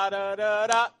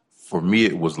 For me,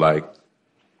 it was like,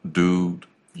 dude,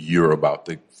 you're about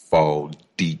to fall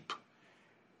deep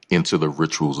into the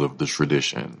rituals of the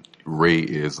tradition. Ray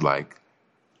is like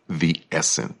the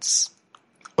essence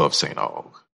of St. Aug.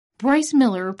 Bryce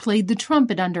Miller played the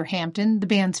trumpet under Hampton, the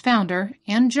band's founder,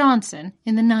 and Johnson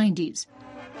in the 90s.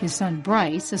 His son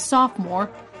Bryce, a sophomore,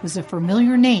 was a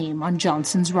familiar name on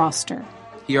Johnson's roster.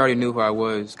 He already knew who I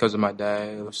was because of my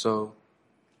dad, so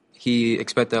he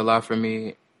expected a lot from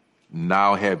me.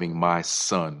 Now having my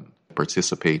son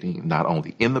participating not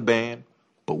only in the band,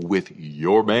 but with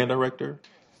your band director,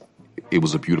 it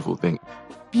was a beautiful thing.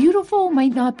 Beautiful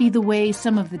might not be the way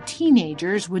some of the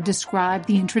teenagers would describe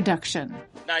the introduction.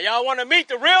 Now, y'all want to meet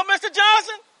the real Mr.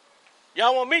 Johnson?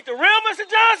 Y'all want to meet the real Mr.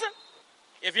 Johnson?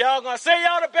 If y'all going to say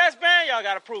y'all the best band, y'all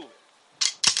got to prove it.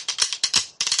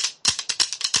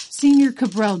 Senior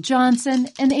Cabral Johnson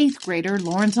and 8th grader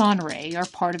Lawrence Honore are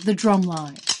part of the drum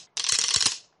line.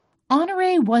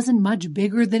 Honore wasn't much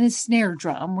bigger than his snare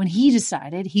drum when he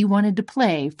decided he wanted to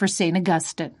play for St.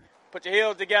 Augustine. Put your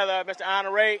heels together, Mr.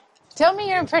 Honore. Tell me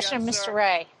your impression of Mr.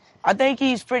 Ray. I think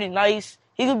he's pretty nice.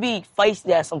 He can be feisty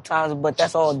at sometimes, but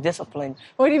that's all discipline.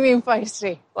 What do you mean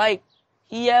feisty? Like,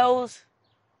 he yells,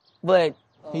 but...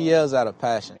 He yells out of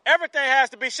passion. Everything has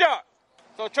to be sharp.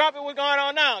 So trumpet, we're going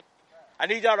on now. I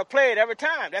need y'all to play it every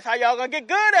time. That's how y'all going to get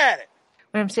good at it.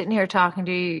 When I'm sitting here talking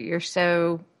to you, you're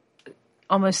so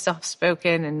almost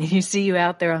soft-spoken, and you see you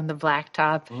out there on the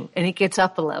blacktop, and it gets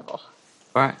up a level.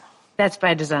 Right. That's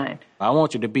by design. I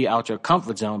want you to be out your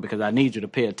comfort zone because I need you to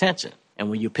pay attention.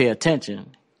 And when you pay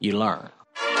attention, you learn.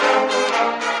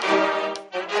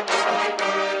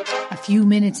 A few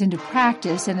minutes into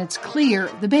practice, and it's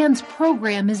clear the band's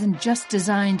program isn't just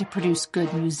designed to produce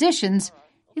good musicians.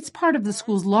 It's part of the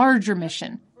school's larger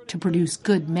mission, to produce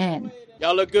good men.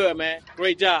 Y'all look good, man.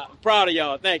 Great job. I'm proud of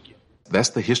y'all. Thank you. That's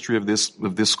the history of this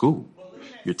school.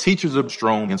 Your teachers are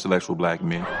strong, intellectual black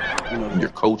men. Your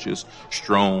coaches,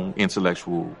 strong,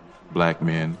 intellectual black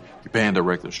men. Your band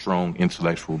director, strong,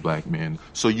 intellectual black men.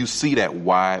 So you see that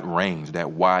wide range,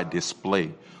 that wide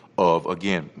display of,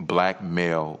 again, black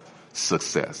male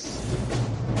success.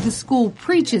 The school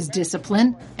preaches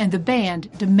discipline, and the band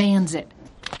demands it.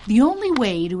 The only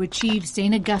way to achieve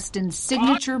St. Augustine's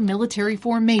signature military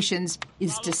formations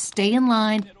is to stay in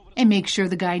line and make sure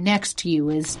the guy next to you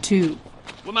is too.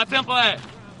 Where my tempo at?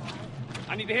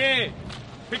 I need the head.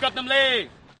 Pick up them legs.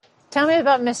 Tell me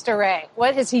about Mr. Ray.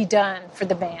 What has he done for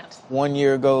the band? 1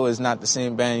 year ago is not the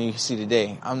same band you see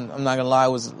today. I'm not going to lie,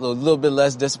 it was a little bit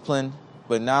less disciplined.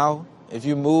 But now, if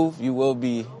you move, you're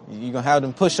going to have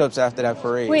them push-ups after that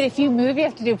parade. Wait, if you move, you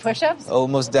have to do push-ups? Oh,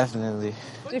 most definitely.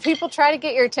 Do people try to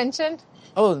get your attention?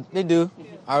 Oh, they do.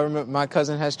 I remember my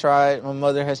cousin has tried, my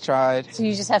mother has tried. So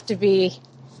you just have to be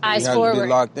eyes forward. You have to be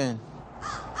locked in.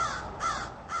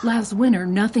 Last winter,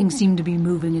 nothing seemed to be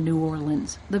moving in New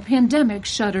Orleans. The pandemic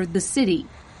shuttered the city.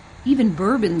 Even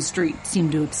Bourbon Street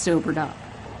seemed to have sobered up.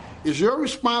 It's your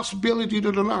responsibility to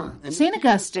learn. St.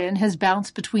 Augustine has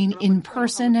bounced between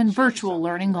in-person and virtual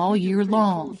learning all year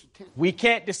long. We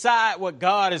can't decide what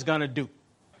God is going to do.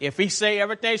 If he say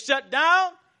everything shut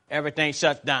down, everything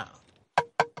shuts down.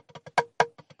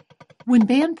 When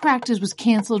band practice was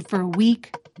canceled for a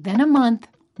week, then a month,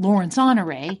 Lawrence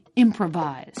Honore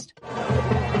improvised.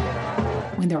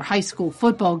 When their high school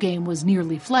football game was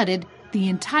nearly flooded, the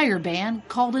entire band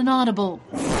called an audible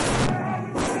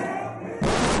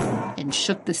and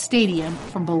shook the stadium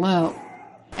from below.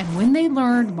 And when they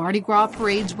learned Mardi Gras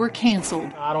parades were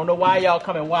canceled, I don't know why y'all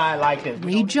coming wide like this.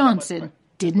 Ray Johnson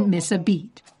didn't miss a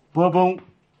beat. Ba-boom,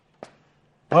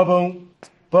 ba-boom,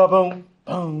 ba-boom,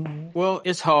 boom. Well,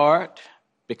 it's hard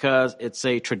because it's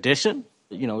a tradition.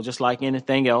 Just like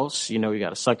anything else, you got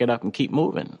to suck it up and keep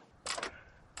moving.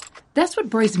 That's what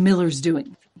Bryce Miller's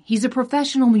doing. He's a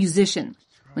professional musician.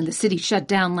 When the city shut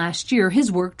down last year,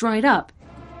 his work dried up.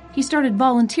 He started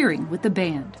volunteering with the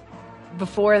band.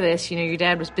 Before this, your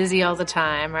dad was busy all the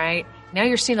time, right? Now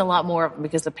you're seeing a lot more of him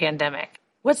because of the pandemic.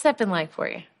 What's that been like for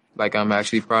you? I'm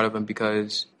actually proud of him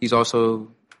because he's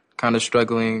also kind of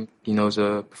struggling, as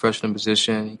a professional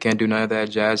musician. He can't do none of that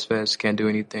jazz fest, can't do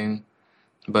anything.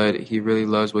 But he really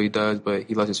loves what he does, but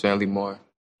he loves his family more.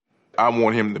 I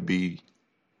want him to be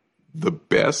the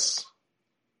best,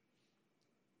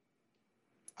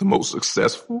 the most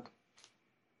successful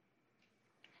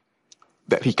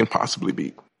that he can possibly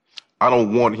be. I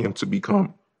don't want him to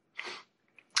become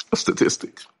a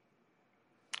statistic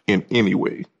in any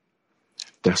way.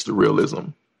 That's the realism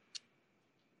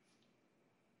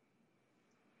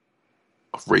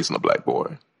of raising a black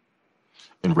boy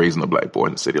and raising a black boy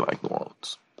in a city like New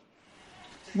Orleans.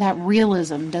 That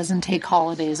realism doesn't take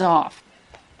holidays off.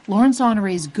 Lawrence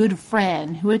Honore's good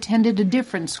friend, who attended a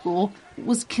different school,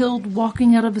 was killed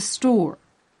walking out of a store.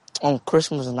 On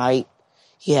Christmas night,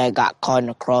 he had got caught in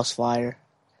a crossfire,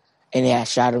 and they had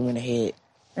shot him in the head.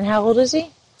 And how old is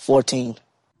he? 14.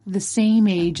 The same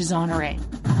age as Honore.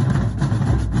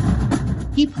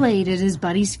 He played at his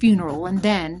buddy's funeral, and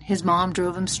then his mom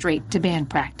drove him straight to band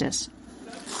practice.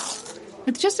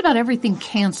 With just about everything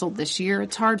canceled this year,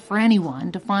 it's hard for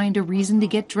anyone to find a reason to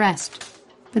get dressed.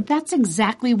 But that's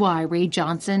exactly why Ray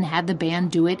Johnson had the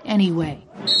band do it anyway.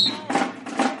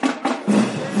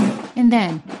 And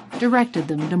then directed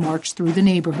them to march through the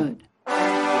neighborhood.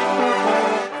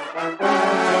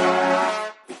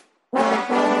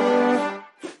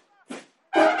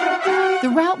 The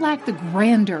route lacked the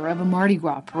grandeur of a Mardi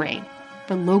Gras parade,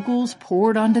 but locals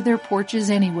poured onto their porches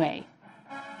anyway.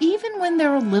 Even when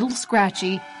they're a little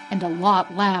scratchy and a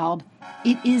lot loud,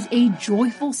 it is a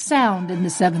joyful sound in the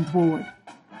 7th Ward.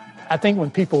 I think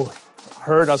when people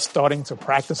heard us starting to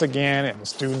practice again and the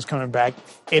students coming back,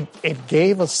 it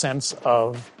gave a sense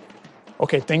of,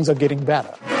 okay, things are getting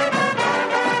better.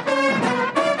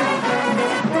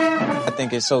 I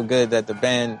think it's so good that the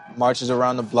band marches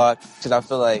around the block because I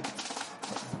feel like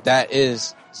that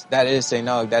is St.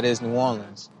 Aug, that is New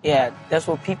Orleans. Yeah, that's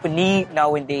what people need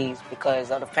nowadays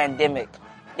because of the pandemic.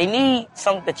 They need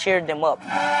something to cheer them up.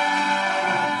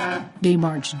 They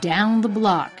marched down the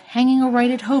block, hanging a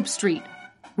right at Hope Street,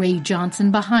 Ray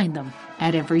Johnson behind them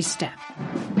at every step.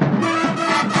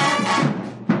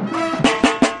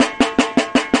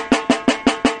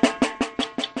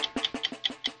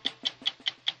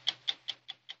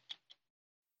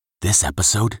 This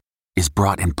episode is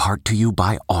brought in part to you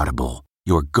by Audible,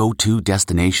 your go-to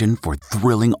destination for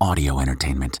thrilling audio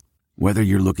entertainment. Whether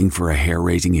you're looking for a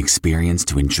hair-raising experience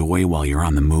to enjoy while you're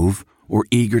on the move or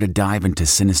eager to dive into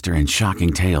sinister and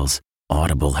shocking tales,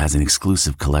 Audible has an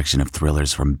exclusive collection of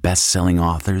thrillers from best-selling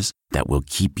authors that will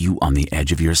keep you on the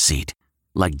edge of your seat.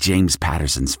 Like James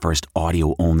Patterson's first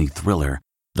audio-only thriller,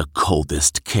 The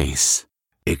Coldest Case.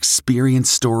 Experience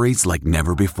stories like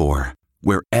never before,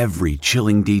 where every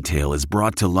chilling detail is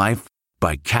brought to life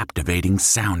by captivating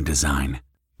sound design.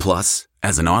 Plus,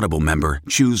 as an Audible member,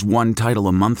 choose one title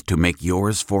a month to make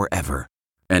yours forever.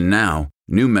 And now,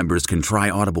 new members can try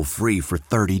Audible free for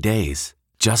 30 days.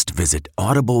 Just visit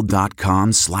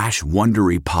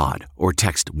audible.com/WonderyPod or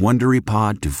text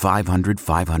WonderyPod to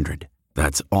 500-500.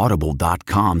 That's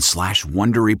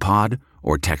audible.com/WonderyPod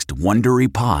or text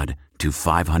WonderyPod to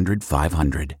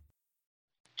 500-500.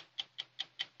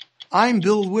 I'm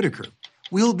Bill Whitaker.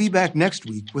 We'll be back next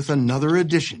week with another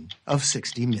edition of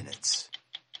 60 Minutes.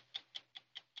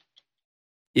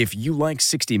 If you like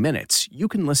 60 Minutes, you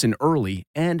can listen early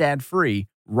and ad-free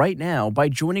right now by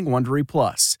joining Wondery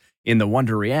Plus in the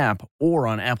Wondery app or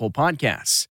on Apple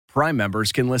Podcasts. Prime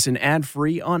members can listen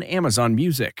ad-free on Amazon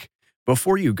Music.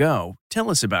 Before you go,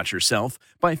 tell us about yourself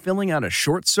by filling out a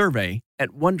short survey at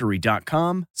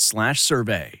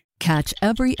Wondery.com/survey. Catch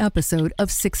every episode of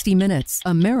 60 Minutes,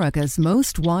 America's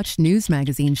most watched news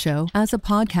magazine show, as a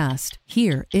podcast.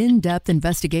 Hear in-depth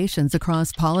investigations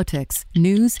across politics,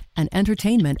 news, and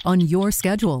entertainment on your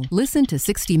schedule. Listen to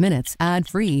 60 Minutes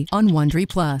ad-free on Wondery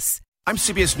Plus. I'm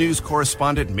CBS News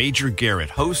correspondent Major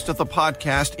Garrett, host of the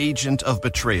podcast Agent of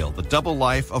Betrayal, The Double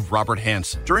Life of Robert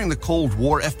Hanssen. During the Cold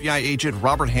War, FBI agent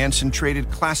Robert Hanssen traded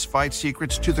classified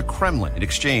secrets to the Kremlin in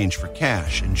exchange for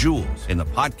cash and jewels. In the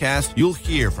podcast, you'll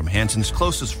hear from Hanssen's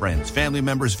closest friends, family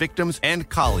members, victims, and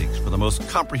colleagues for the most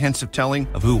comprehensive telling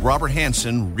of who Robert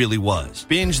Hanssen really was.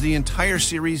 Binge the entire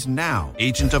series now.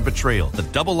 Agent of Betrayal, The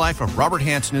Double Life of Robert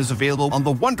Hanssen is available on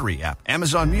the Wondery app,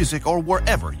 Amazon Music, or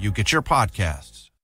wherever you get your podcasts.